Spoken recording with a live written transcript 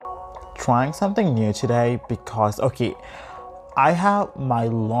trying something new today because, okay, I have my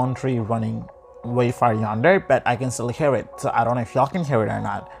laundry running way far yonder, but I can still hear it. So I don't know if y'all can hear it or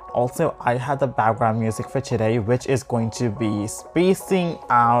not. Also, I had the background music for today, which is going to be Spacing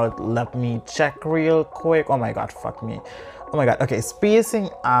Out. Let me check real quick. Oh my god, fuck me. Oh my god, okay, Spacing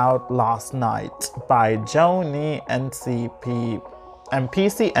Out Last Night by Joni NCP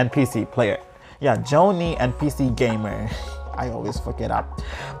NPC NPC player. Yeah, Joni NPC gamer. I always fuck it up.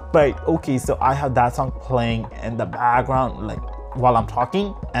 But okay, so I have that song playing in the background like while I'm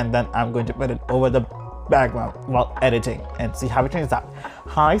talking, and then I'm going to put it over the background while editing and see how it turns out.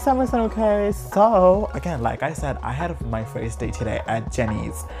 Hi Summerson, okay? So again, like I said, I had my first day today at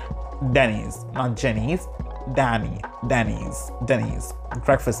Denny's, not Jenny's, Denny's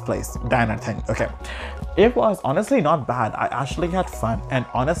breakfast place, diner thing. Okay, it was honestly not bad. I actually had fun, and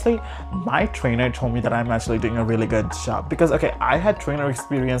honestly my trainer told me that I'm actually doing a really good job because, okay, I had trainer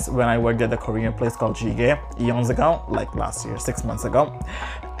experience when I worked at the Korean place called Jjigae eons ago, like last year, 6 months ago,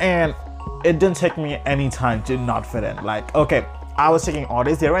 and it didn't take me any time to not fit in. Like, okay, I was taking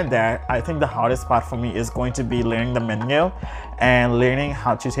orders here and there. I think the hardest part for me is going to be learning the menu and learning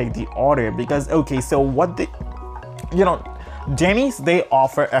how to take the order because, okay, so what they, you know, Denny's, they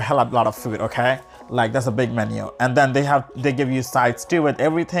offer a hell of a lot of food, okay? Like, that's a big menu, and then they give you sides too with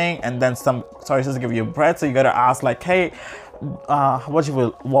everything, and then some choices give you bread, so you gotta ask like, hey,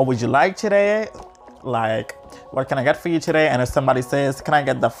 what would you like today? Like, what can I get for you today? And if somebody says, can I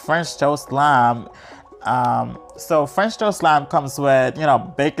get the French toast lamb? So French toast lamb comes with, you know,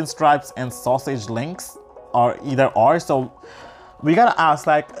 bacon stripes and sausage links, or either or. So we gotta ask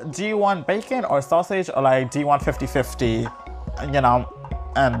like, do you want bacon or sausage, or like, do you want 50-50? You know,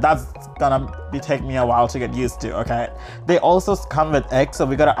 and that's gonna take me a while to get used to, okay? They also come with eggs, so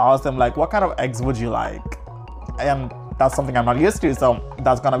we gotta ask them like, what kind of eggs would you like? And that's something I'm not used to, so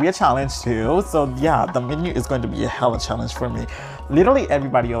that's gonna be a challenge too. So yeah, the menu is going to be a hell of a challenge for me. Literally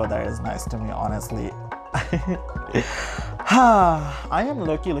everybody over there is nice to me, honestly. I am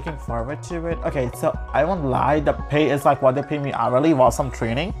looking forward to it. Okay, so I won't lie, the pay is like what they pay me hourly whilst I'm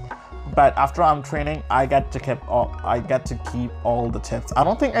training. But after I'm training, I get to keep all the tips. I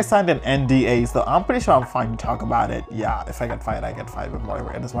don't think I signed an NDA, so I'm pretty sure I'm fine to talk about it. Yeah, if I get fired, I get fired, but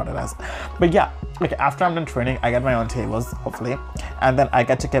whatever, it is what it is. But yeah, okay, after I'm done training, I get my own tables, hopefully, and then I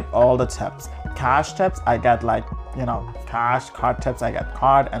get to keep all the tips. Cash tips, I get like, you know, cash. Card tips, I get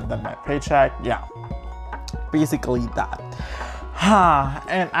card, and then my paycheck. Yeah, basically that.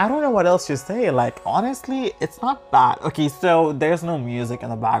 And I don't know what else to say. Like, honestly, it's not bad. Okay, so there's no music in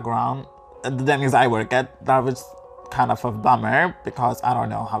the background. The Denny's I work at, that was kind of a bummer because I don't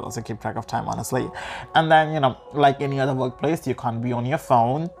know how else to keep track of time, honestly. And then, you know, like any other workplace, you can't be on your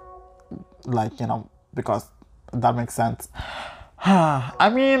phone, like, you know, because that makes sense.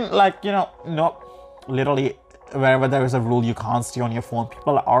 I mean, like, you know, no, literally wherever there is a rule you can't stay on your phone,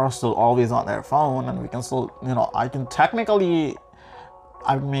 people are still always on their phone, and we can still, you know, I can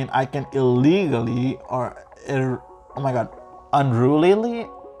illegally or, oh my god, unrulily,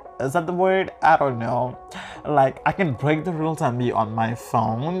 is that the word? I don't know. Like, I can break the rules and be on my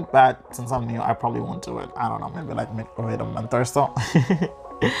phone, but since I'm new, I probably won't do it. I don't know, maybe like wait a month or so.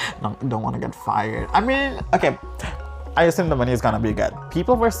 No, don't want to get fired. I mean, okay, I assume the money is gonna be good.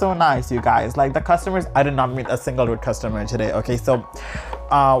 People were so nice, you guys. Like, the customers, I did not meet a single rude customer today. Okay, so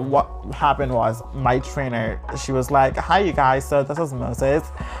what happened was my trainer, she was like, hi you guys, so this is Moses.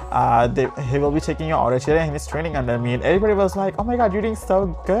 He will be taking your order today, and he's training under me. And everybody was like, oh my god, you're doing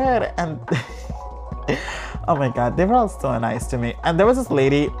so good. And oh my god, they were all so nice to me. And there was this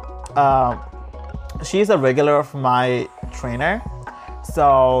lady, she's a regular of my trainer.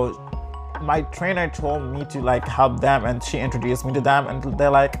 So my trainer told me to like help them, and she introduced me to them, and they're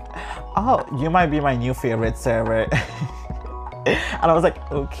like, oh, you might be my new favorite server. And I was like,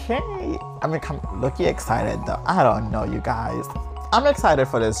 okay. I mean, I'm lucky excited though. I don't know, you guys. I'm excited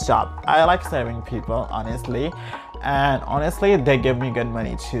for this job. I like serving people, honestly. And honestly, they give me good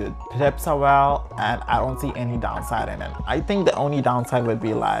money too. Tips are well, and I don't see any downside in it. I think the only downside would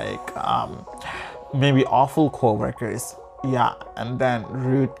be like maybe awful co-workers. Yeah, and then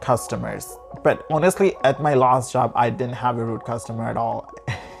rude customers. But honestly, at my last job, I didn't have a rude customer at all.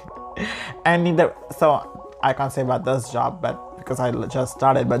 And neither, so I can't say about this job, but because I just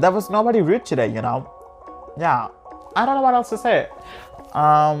started, but there was nobody rude today, you know? Yeah, I don't know what else to say.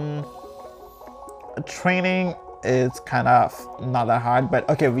 Training is kind of not that hard, but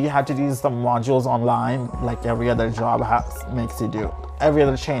okay, we had to do some modules online, like every other job makes you do. Every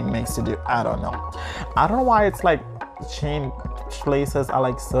other chain makes you do. I don't know why it's like chain places are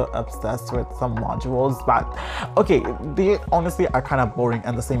like so obsessed with some modules, but okay, they honestly are kind of boring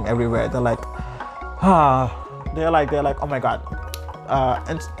and the same everywhere. They're like, they're like, oh my god,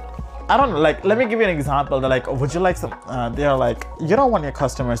 and I don't know, like, let me give you an example. They're like, would you like some, they're like, you don't want your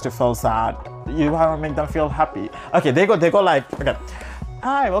customers to feel sad. You want to make them feel happy. Okay, they go like, okay,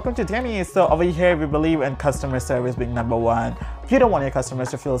 hi, welcome to Denny. So over here, we believe in customer service being number one. You don't want your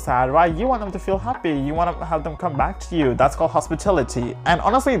customers to feel sad, right? You want them to feel happy. You want to have them come back to you. That's called hospitality. And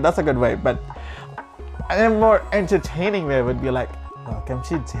honestly, that's a good way, but a more entertaining way would be like, welcome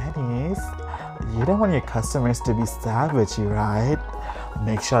to Denny's. You don't want your customers to be sad with you, right?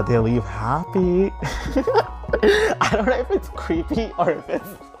 Make sure they leave happy. I don't know if it's creepy or if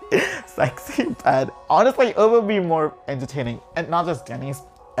it's sexy, but honestly, it would be more entertaining. And not just Denny's.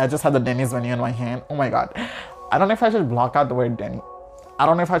 I just had the Denny's menu in my hand. Oh my god. I don't know if I should block out the word Denny. I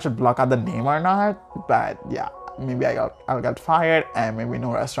don't know if I should block out the name or not, but yeah, maybe I'll get fired and maybe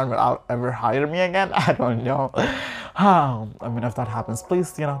no restaurant will ever hire me again. I don't know. I mean, if that happens,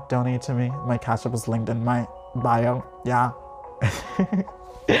 please, donate to me. My Cash App is linked in my bio. Yeah.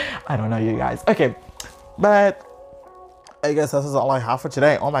 I don't know, you guys. Okay, but I guess this is all I have for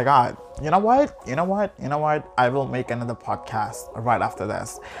today. Oh my god. You know what? I will make another podcast right after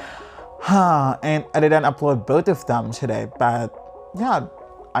this. And I didn't upload both of them today, but yeah,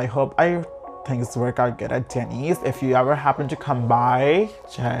 I hope things work out good at Denny's. If you ever happen to come by,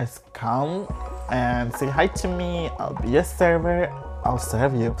 just come and say hi to me. I'll be a server. I'll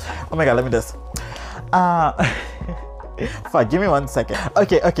serve you. Oh my god, let me just fuck, give me 1 second.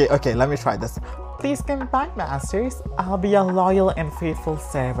 Okay, let me try this. Please come back, masters. I'll be a loyal and faithful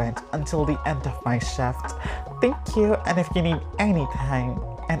servant until the end of my shift. Thank you, and if you need anything,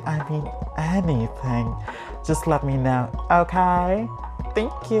 and I mean anything, just let me know, okay?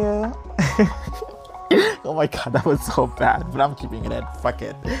 Thank you. Oh my god, that was so bad, but I'm keeping it in. Fuck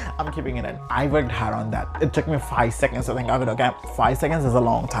it. I'm keeping it in. I worked hard on that. It took me 5 seconds to think of it, okay? 5 seconds is a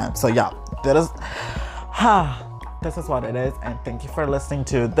long time. So yeah, this is what it is, and thank you for listening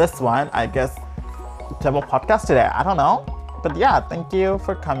to this one. I guess double podcast today. I don't know. But yeah, thank you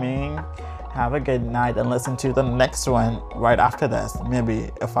for coming. Have a good night and listen to the next one right after this.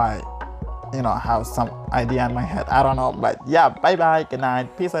 Maybe if I, have some idea in my head. I don't know. But yeah, bye-bye. Good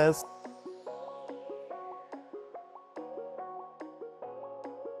night. Pieces.